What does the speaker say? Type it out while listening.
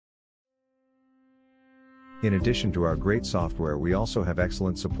In addition to our great software, we also have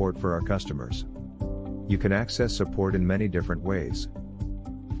excellent support for our customers. You can access support in many different ways.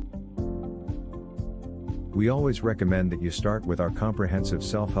 We always recommend that you start with our comprehensive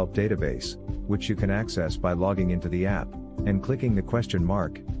self-help database, which you can access by logging into the app and clicking the question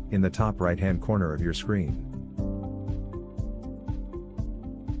mark in the top right-hand corner of your screen.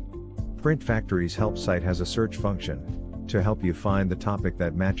 PrintFactory's help site has a search function to help you find the topic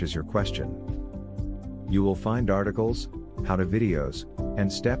that matches your question. You will find articles, how-to videos,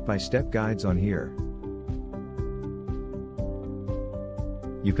 and step-by-step guides on here.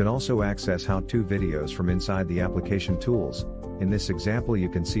 You can also access how-to videos from inside the application tools. In this example, you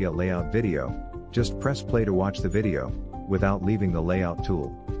can see a layout video. Just press play to watch the video, without leaving the layout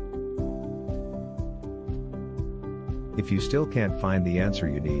tool. If you still can't find the answer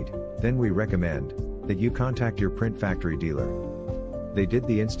you need, then we recommend that you contact your PrintFactory dealer. They did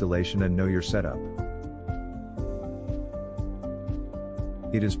the installation and know your setup.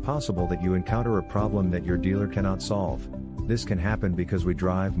 It is possible that you encounter a problem that your dealer cannot solve. This can happen because we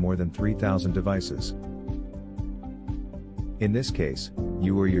drive more than 3,000 devices. In this case,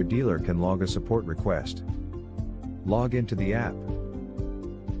 you or your dealer can log a support request. Log into the app.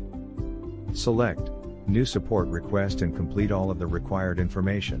 Select New Support Request and complete all of the required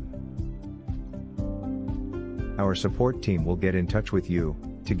information. Our support team will get in touch with you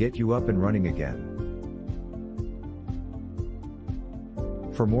to get you up and running again.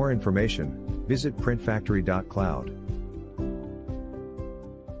 For more information, visit printfactory.cloud.